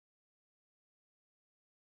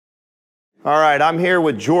All right, I'm here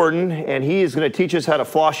with Jordan, and he is going to teach us how to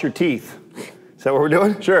floss your teeth. Is that what we're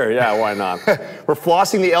doing? Sure, yeah, why not? We're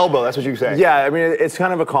flossing the elbow, that's what you say. Yeah, I mean, it's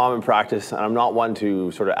kind of a common practice, and I'm not one to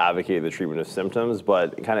sort of advocate the treatment of symptoms,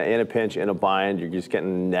 but kind of in a pinch, in a bind, you're just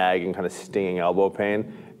getting nagging, kind of stinging elbow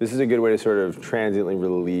pain. This is a good way to sort of transiently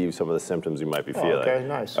relieve some of the symptoms you might be feeling. Okay,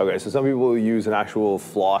 nice. Okay, so some people will use an actual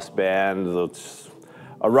floss band,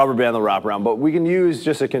 a rubber band they'll wrap around, but we can use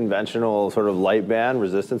just a conventional sort of light band,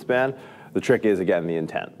 resistance band. The trick is, again, the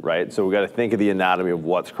intent, right? So we got to think of the anatomy of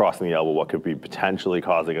what's crossing the elbow, what could be potentially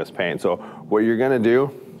causing us pain. So what you're going to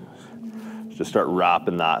do is just start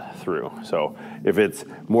wrapping that through. So if it's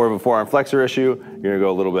more of a forearm flexor issue, you're going to go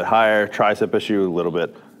a little bit higher, tricep issue, a little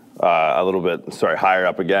bit higher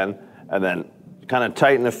up again, and then kind of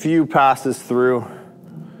tighten a few passes through,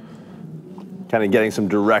 kind of getting some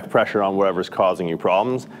direct pressure on whatever's causing you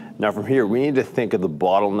problems. Now from here, we need to think of the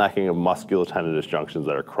bottlenecking of musculotendinous junctions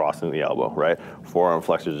that are crossing the elbow, right? Forearm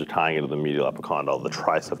flexors are tying into the medial epicondyle. The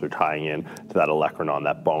triceps are tying in to that olecranon,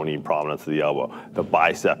 that bony prominence of the elbow. The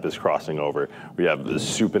bicep is crossing over. We have the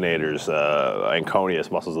supinators,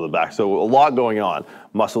 anconeus muscles of the back. So a lot going on.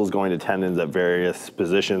 Muscles going to tendons at various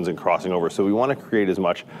positions and crossing over. So we want to create as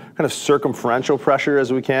much kind of circumferential pressure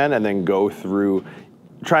as we can, and then go through,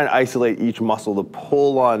 try and isolate each muscle to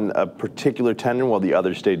pull on a particular tendon while the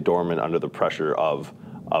others stay dormant under the pressure of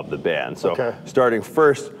the band. So starting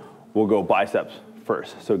first, we'll go biceps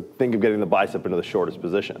first. So think of getting the bicep into the shortest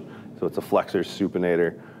position. So it's a flexor,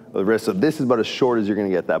 supinator, the wrist. So this is about as short as you're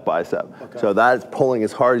going to get that bicep. So that's pulling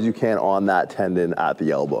as hard as you can on that tendon at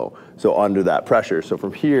the elbow. So under that pressure. So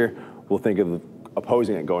from here, we'll think of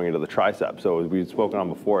opposing it going into the tricep. So as we've spoken on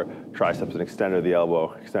before, triceps an extender of the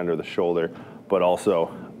elbow, extender of the shoulder, but also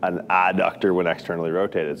an adductor when externally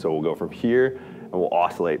rotated. So we'll go from here and we'll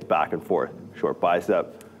oscillate back and forth. Short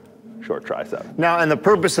bicep, short tricep. Now, and the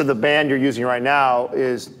purpose of the band you're using right now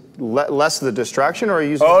is less of the distraction, or are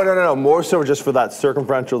you using? Oh, no, more so just for that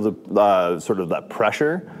circumferential, sort of that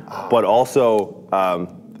pressure, but also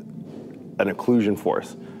an occlusion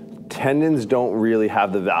force. Tendons don't really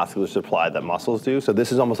have the vascular supply that muscles do, so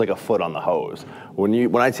this is almost like a foot on the hose.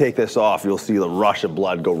 When I take this off, you'll see the rush of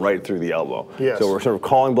blood go right through the elbow. Yes. So we're sort of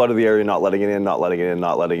calling blood to the area, not letting it in, not letting it in,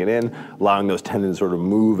 not letting it in, allowing those tendons to sort of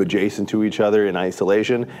move adjacent to each other in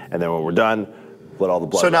isolation, and then when we're done, let all the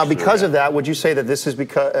blood. So now, because of that, would you say that this is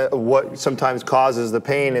because what sometimes causes the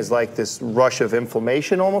pain is like this rush of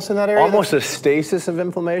inflammation almost in that area? Almost a stasis of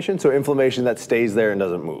inflammation, so inflammation that stays there and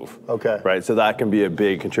doesn't move. Okay. Right, so that can be a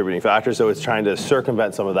big contributing factor. So it's trying to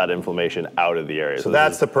circumvent some of that inflammation out of the area. So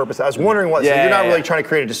that's the purpose. I was wondering what, so you're not really trying to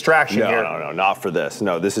create a distraction here? No, not for this.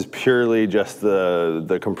 No, this is purely just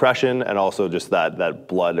the compression and also just that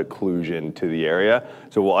blood occlusion to the area.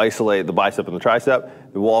 So we'll isolate the bicep and the tricep.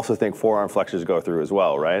 We'll also think forearm flexors go through as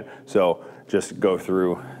well, right? So just go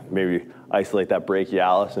through, maybe isolate that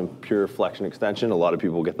brachialis and pure flexion extension. A lot of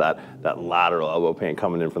people get that lateral elbow pain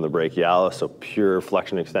coming in from the brachialis, so pure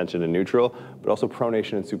flexion extension and neutral, but also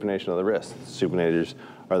pronation and supination of the wrist. Supinators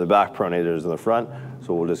are the back, pronators in the front,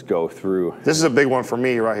 so we'll just go through. This is a big one for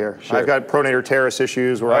me right here. Sure. I've got pronator teres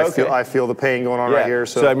issues where I feel the pain going on right here.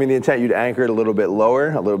 So I mean, the intent, you'd anchor it a little bit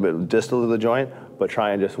lower, a little bit distal to the joint, but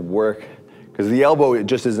try and just work. Because the elbow, it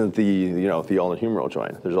just isn't the ulnar humeral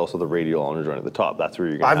joint. There's also the radial ulnar joint at the top. That's where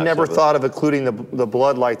you're going to I've never thought of occluding the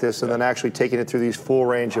blood like this and then actually taking it through these full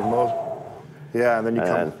range of motion. Yeah, and then you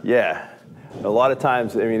come. Yeah. A lot of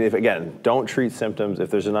times, I mean, again, don't treat symptoms. If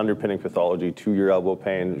there's an underpinning pathology to your elbow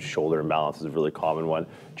pain, shoulder imbalance is a really common one,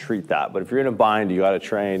 treat that. But if you're in a bind, you got to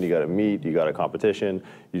train, you got to meet, you got a competition,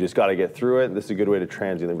 you just got to get through it. This is a good way to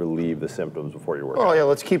transiently relieve the symptoms before you work. Oh yeah,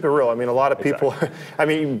 let's keep it real. I mean, a lot of people, I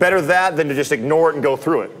mean, better that than to just ignore it and go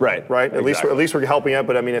through it. Right. Right? At least we're helping it,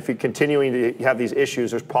 but I mean, if you're continuing to have these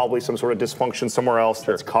issues, there's probably some sort of dysfunction somewhere else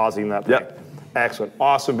that's causing that pain. Yep. Excellent,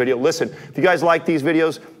 awesome video. Listen, if you guys like these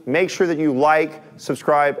videos, make sure that you like,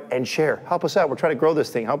 subscribe, and share. Help us out, we're trying to grow this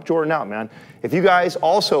thing. Help Jordan out, man. If you guys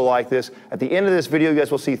also like this, at the end of this video, you guys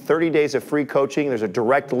will see 30 days of free coaching. There's a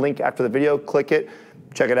direct link after the video, click it,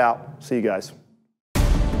 check it out. See you guys.